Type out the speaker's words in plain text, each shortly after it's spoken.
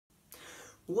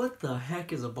What the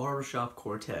heck is a barbershop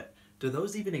quartet? Do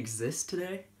those even exist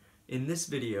today? In this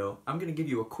video, I'm going to give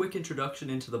you a quick introduction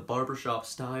into the barbershop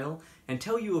style and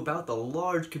tell you about the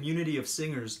large community of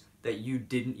singers that you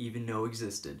didn't even know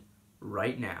existed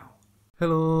right now.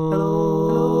 Hello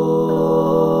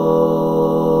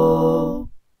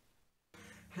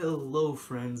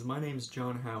friends, my name's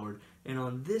John Howard, and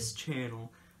on this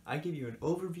channel I give you an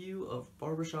overview of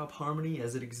barbershop harmony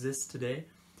as it exists today,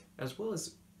 as well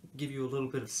as give you a little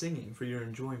bit of singing for your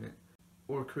enjoyment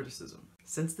or criticism.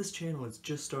 Since this channel is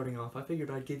just starting off, I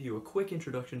figured I'd give you a quick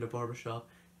introduction to barbershop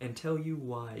and tell you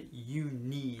why you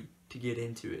need to get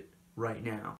into it right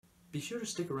now. Be sure to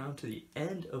stick around to the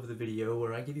end of the video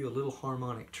where I give you a little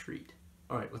harmonic treat.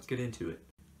 Alright, let's get into it.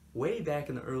 Way back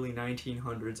in the early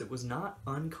 1900s, it was not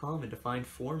uncommon to find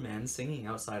four men singing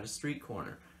outside a street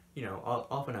corner,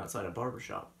 often outside a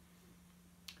barbershop.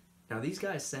 Now these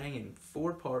guys sang in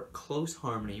four-part close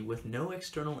harmony with no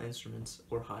external instruments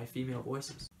or high female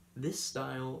voices. This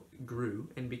style grew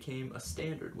and became a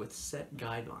standard with set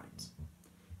guidelines.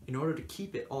 In order to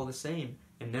keep it all the same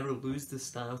and never lose this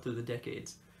style through the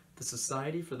decades, the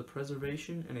Society for the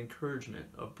Preservation and Encouragement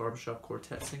of Barbershop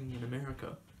Quartet Singing in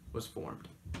America was formed.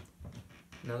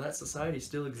 Now that society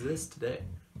still exists today,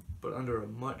 but under a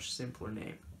much simpler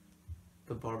name,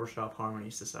 the Barbershop Harmony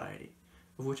Society,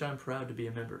 of which I'm proud to be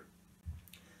a member.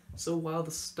 So while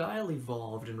the style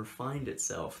evolved and refined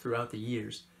itself throughout the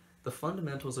years, the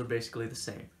fundamentals are basically the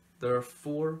same. There are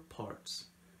four parts: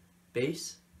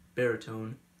 bass,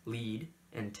 baritone, lead,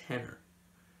 and tenor.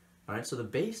 Alright, so the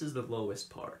bass is the lowest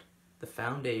part, the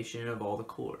foundation of all the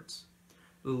chords.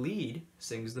 The lead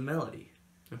sings the melody,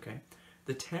 okay?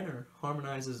 The tenor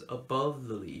harmonizes above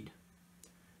the lead,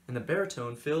 and the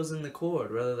baritone fills in the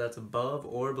chord, whether that's above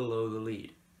or below the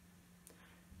lead.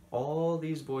 All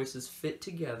these voices fit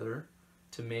together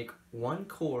to make one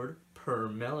chord per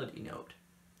melody note.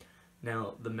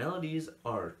 Now, the melodies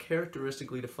are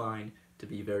characteristically defined to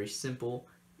be very simple,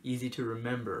 easy to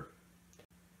remember,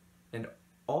 and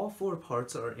all four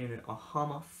parts are in a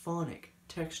homophonic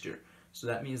texture, so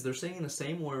that means they're singing the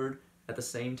same word at the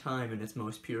same time in its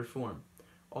most pure form.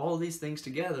 All these things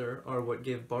together are what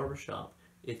give barbershop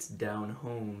its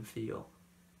down-home feel.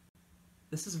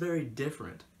 This is very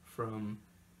different from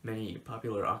many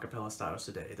popular acapella styles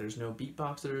today. There's no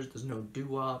beatboxers, there's no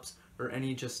doo-wops, or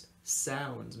any just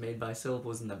sounds made by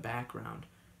syllables in the background.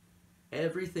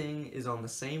 Everything is on the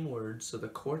same word, so the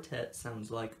quartet sounds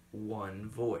like one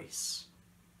voice.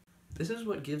 This is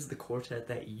what gives the quartet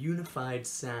that unified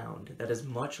sound that is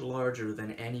much larger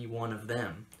than any one of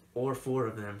them, or four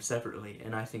of them separately,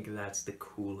 and I think that's the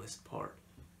coolest part.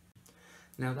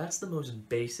 Now that's the most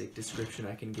basic description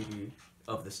I can give you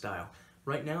of the style.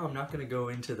 Right now I'm not going to go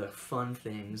into the fun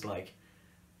things like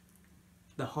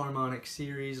the harmonic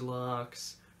series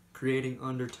locks, creating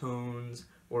undertones,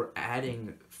 or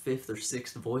adding fifth or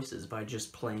sixth voices by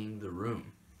just playing the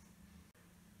room.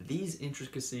 These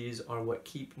intricacies are what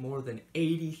keep more than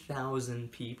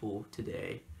 80,000 people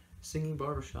today singing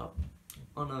barbershop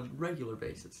on a regular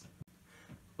basis.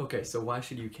 Okay, so why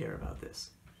should you care about this?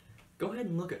 Go ahead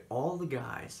and look at all the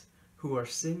guys who are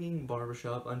singing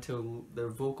barbershop until their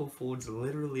vocal folds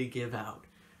literally give out.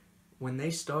 When they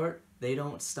start, they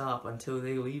don't stop until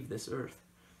they leave this earth.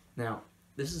 Now,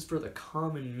 this is for the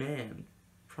common man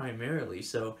primarily,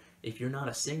 so if you're not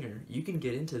a singer, you can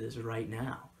get into this right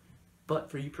now.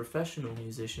 But for you professional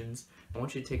musicians, I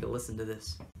want you to take a listen to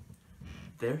this.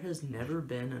 There has never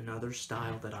been another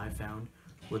style that I found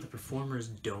where the performers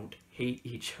don't hate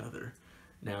each other.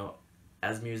 Now,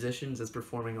 as musicians, as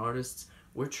performing artists,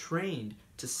 we're trained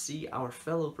to see our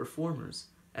fellow performers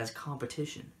as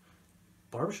competition.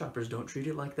 Barbershoppers don't treat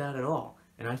it like that at all,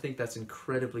 and I think that's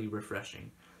incredibly refreshing.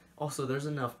 Also, there's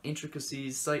enough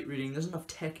intricacies, sight reading, there's enough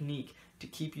technique to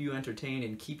keep you entertained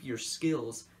and keep your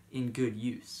skills in good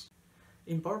use.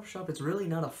 In barbershop, it's really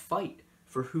not a fight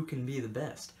for who can be the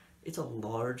best. It's a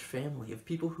large family of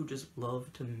people who just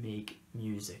love to make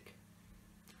music.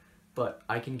 But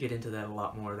I can get into that a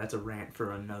lot more. That's a rant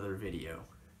for another video.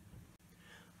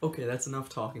 Okay, that's enough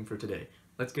talking for today.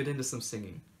 Let's get into some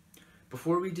singing.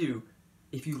 Before we do,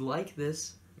 if you like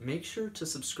this, make sure to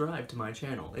subscribe to my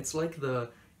channel. It's like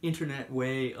the internet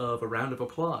way of a round of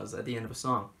applause at the end of a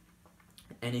song.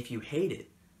 And if you hate it,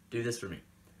 do this for me.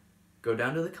 Go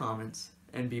down to the comments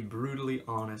and be brutally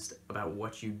honest about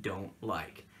what you don't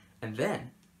like. And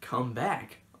then come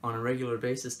back on a regular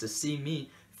basis to see me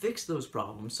fix those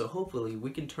problems, so hopefully we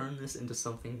can turn this into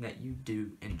something that you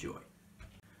do enjoy.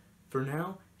 For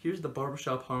now, here's the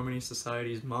Barbershop Harmony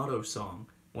Society's motto song,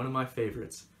 one of my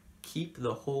favorites, Keep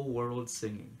the Whole World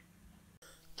Singing.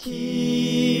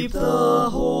 Keep the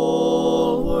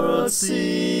whole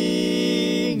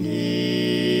singing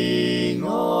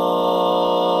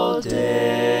all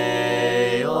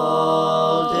day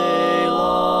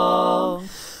long.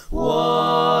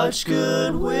 Watch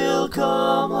goodwill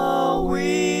come a-winging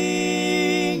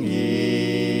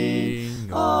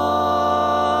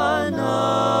on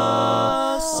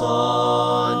a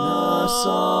song.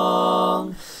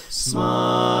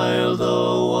 Smile the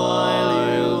while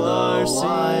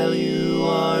you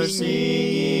are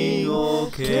singing. Oh,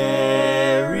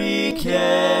 carry